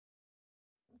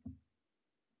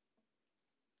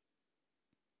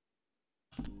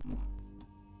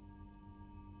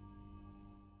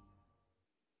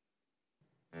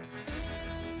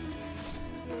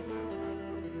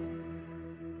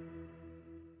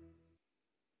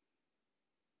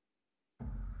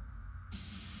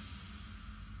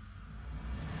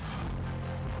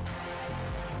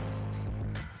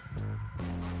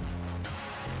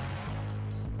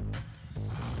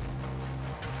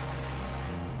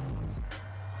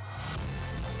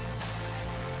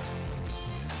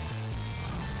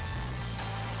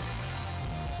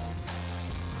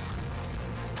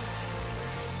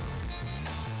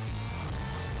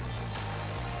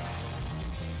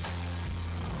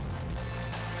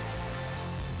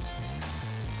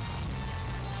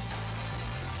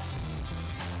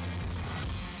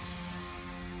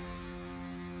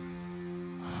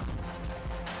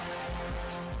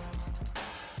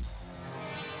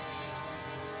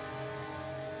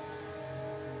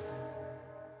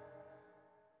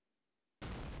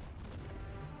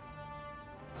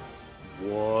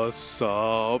What's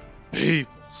up,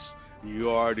 peoples?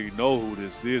 You already know who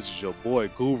this is. It's your boy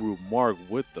Guru Mark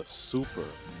with the Super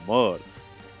Mud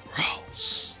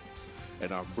Bros.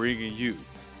 And I'm bringing you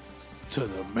to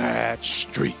the mad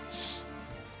streets.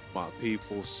 My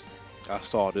peoples, I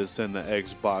saw this in the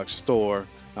Xbox store.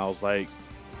 And I was like,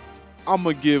 I'm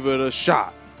going to give it a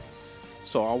shot.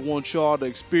 So I want y'all to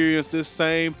experience this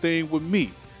same thing with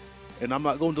me. And I'm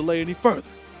not going to delay any further.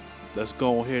 Let's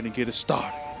go ahead and get it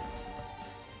started.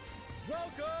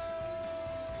 Welcome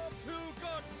to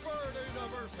Gauntlet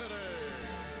University,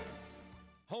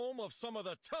 home of some of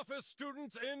the toughest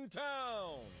students in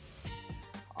town.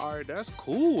 Alright, that's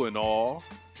cool and all,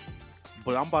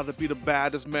 but I'm about to be the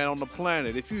baddest man on the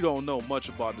planet. If you don't know much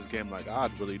about this game, like I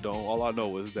really don't, all I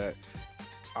know is that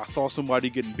I saw somebody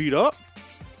getting beat up.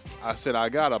 I said I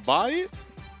gotta buy it.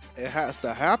 It has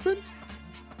to happen.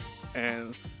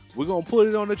 And we're gonna put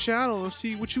it on the channel and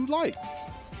see what you like.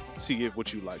 See if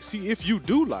what you like. See if you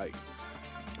do like.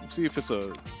 See if it's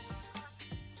a...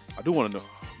 I do want to know.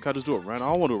 Can I just do a random?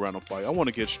 I don't want to do a random fight. I want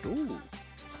to get... Ooh.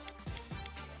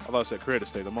 I thought I said creative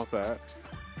state. I'm not bad.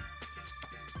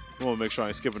 I want to make sure I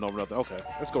ain't skipping over nothing. Okay,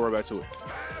 let's go right back to it.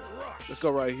 Let's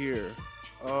go right here.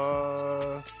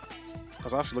 I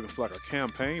was actually looking for like a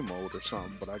campaign mode or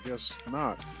something, but I guess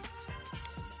not.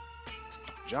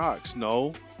 Jocks,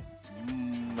 no.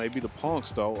 Maybe the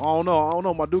punks though. I don't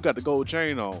know. My dude got the gold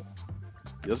chain on.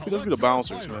 Let's be the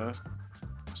bouncers, man.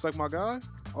 It's like my guy.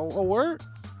 Oh, word.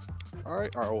 All right.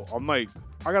 Oh, I'm like,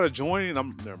 I gotta join and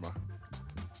I'm never mind.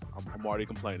 I'm already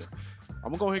complaining.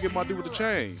 I'm gonna go ahead and get my dude with the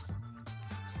chain.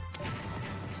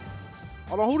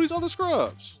 Hold on, who these other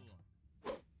scrubs?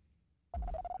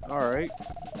 All right.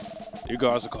 You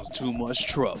guys are causing too much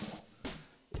trouble.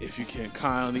 If you can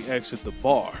kindly exit the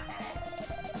bar.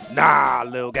 Nah,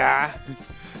 little guy.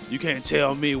 You can't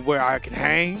tell me where I can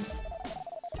hang?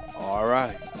 All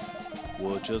right.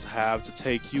 We'll just have to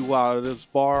take you out of this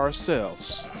bar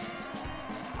ourselves.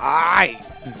 All right.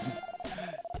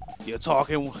 You're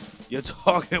talking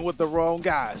with the wrong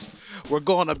guys. We're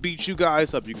going to beat you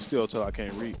guys up. You can still tell I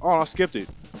can't read. Oh, I skipped it.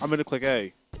 I meant to click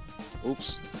A.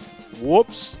 Oops.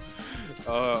 Whoops.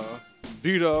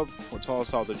 Beat up or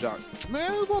toss out the Jocks.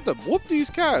 Man, we're about to whoop these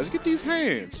cats. Get these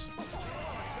hands.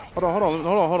 Hold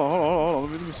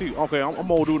on. Let me see. Okay, I'm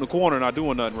old dude in the corner, not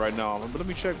doing nothing right now. But let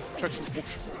me check some.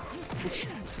 Oops.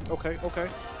 Okay.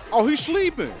 Oh, he's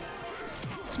sleeping.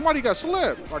 Somebody got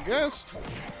slept, I guess.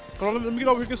 Hold on, let me get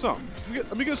over here and get some.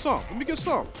 Let me get some.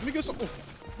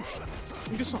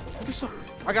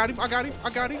 I got him. I got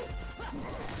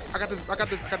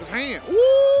this hand.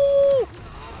 Ooh!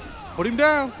 Put him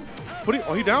down.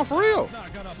 Oh, he down for real.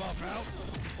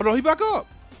 Hold on, he back up.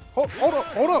 Hold up.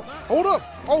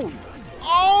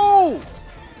 Oh!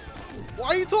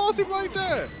 Why you tossing like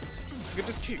that? Get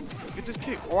this kick.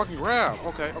 Oh, I can grab.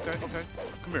 Okay.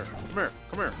 Come here.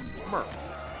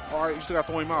 All right, you still got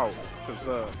to throw him out. Because,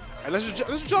 hey, let's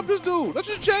just jump this dude. Let's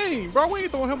just Jane, bro. We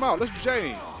ain't throwing him out. Let's just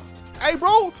Jane. Hey,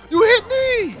 bro, you hit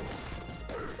me.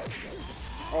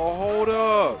 Oh, hold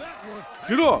up.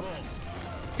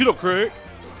 Get up, Craig.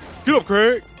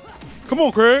 Come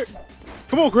on, Craig.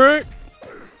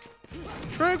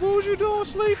 Craig, what was you doing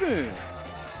sleeping?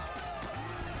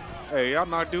 Hey, y'all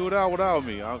knocked dude out without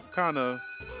me. I'm kind of...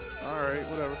 All right,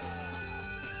 whatever.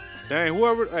 Dang,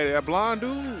 whoever... Hey, that blind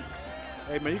dude?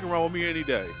 Hey, man, you can run with me any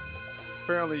day.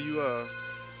 Apparently, you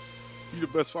the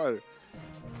best fighter.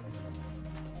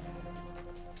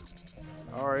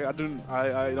 All right, I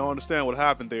don't understand what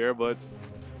happened there, but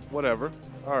whatever.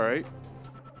 All right.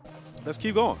 Let's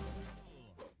keep going.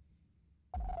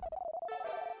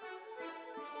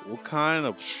 What kind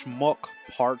of schmuck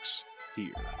parks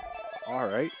here? All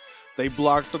right. They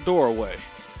blocked the doorway.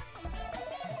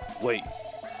 Wait.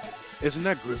 Isn't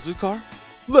that Grizzly's car?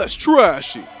 Let's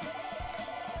trash it.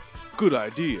 Good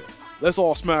idea. Let's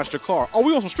all smash the car. Oh,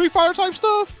 we on some Street Fighter type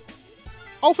stuff?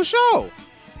 Oh, for sure.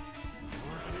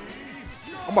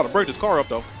 I'm about to break this car up,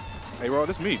 though. Hey, bro,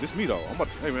 this me though. I'm about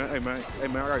to, hey, man,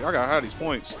 I gotta have these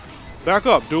points. Back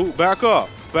up, dude. Back up.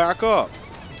 I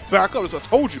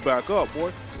told you, back up,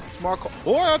 boy. It's my car.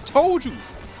 Boy, I told you.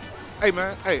 Hey,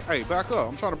 man. Hey, back up.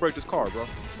 I'm trying to break this car, bro.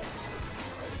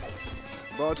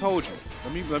 Bro, I told you.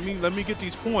 Let me get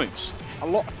these points.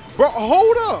 Bro,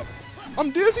 hold up. I'm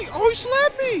dizzy. Oh, he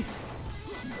slapped me.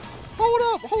 Hold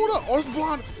up. Oh, it's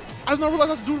blind. I just not realized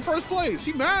I was the dude in first place.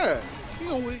 He mad. He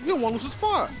don't want to lose his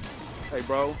spot. Hey,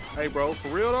 bro. For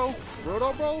real though,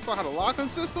 bro. If I had a lock-in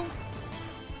system.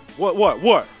 What?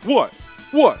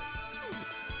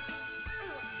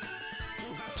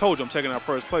 Told you I'm taking that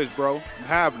first place, bro. I'm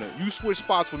having it. You switch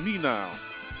spots with me now.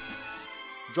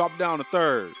 Drop down to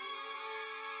third.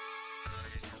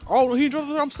 Oh, he dropped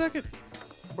it. I'm second.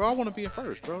 Bro, I want to be in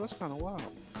first, bro. That's kind of wild.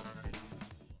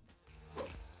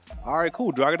 All right,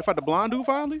 cool. Do I get to fight the blonde dude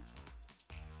finally?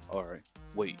 All right.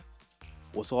 Wait.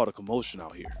 What's all the commotion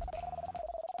out here?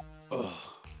 Ugh.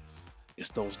 It's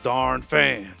those darn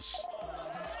fans.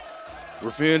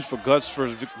 Revenge for Guts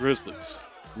versus Grizzlies.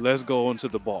 Let's go into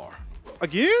the bar.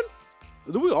 Again?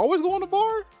 Do we always go on the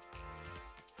bar?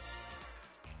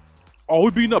 Oh,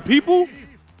 we beating up people?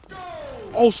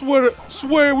 Oh, swear,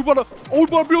 we about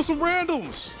to build some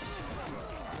randoms.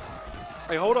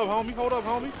 Hey, hold up, homie. Hold up,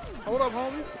 homie.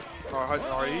 All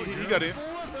right, he got in.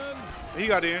 He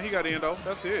got in though.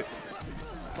 That's it.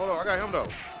 Hold on, I got him though.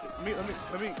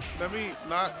 Let me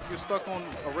not get stuck on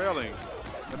a railing.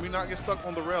 Let me not get stuck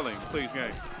on the railing, please,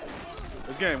 game.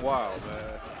 This game wild,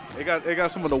 man. It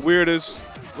got some of the weirdest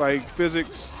like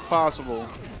physics possible.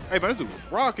 Hey man, this dude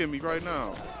rocking me right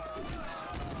now.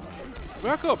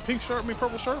 Back up, pink shirt,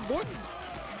 purple shirt, boy.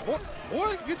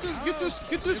 Boy, get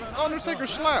this Undertaker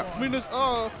slap. I mean this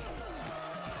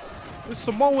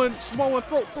Samoan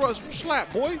throat thrust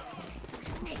slap, boy.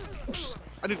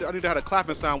 I need to have a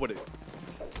clapping sound with it.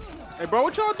 Hey bro,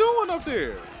 what y'all doing up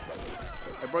there?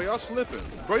 Hey bro, y'all slipping.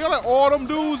 Bro, y'all let all them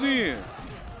dudes in.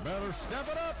 Better step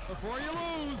it up before you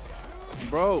lose.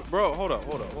 Bro, hold up,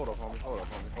 homie.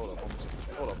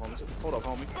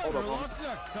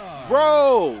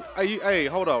 Bro! Hey,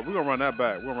 hold up. We're gonna run that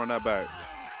back.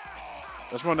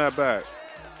 Let's run that back.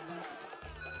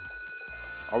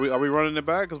 Are we running it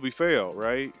back? Because we failed,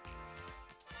 right?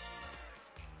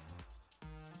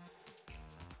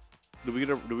 Do we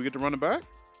get to run it back?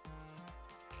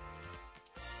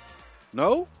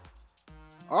 No?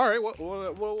 Alright,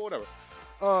 whatever.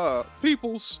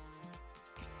 Peoples.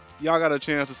 Y'all got a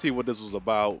chance to see what this was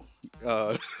about.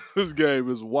 This game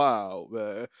is wild,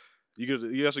 man.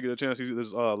 You actually get a chance to see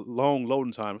this long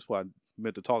loading time. That's what I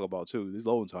meant to talk about too. These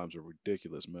loading times are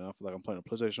ridiculous, man. I feel like I'm playing a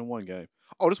PlayStation 1 game.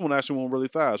 Oh, this one actually went really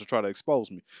fast to try to expose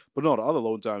me. But no, the other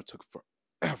loading times took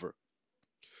forever.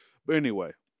 But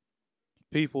anyway,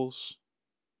 peoples,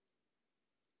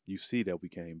 you see that we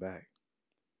came back.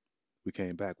 We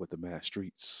came back with the mass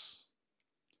streets.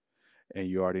 And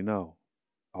you already know,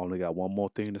 I only got one more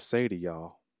thing to say to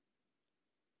y'all.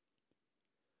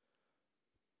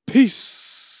 Peace.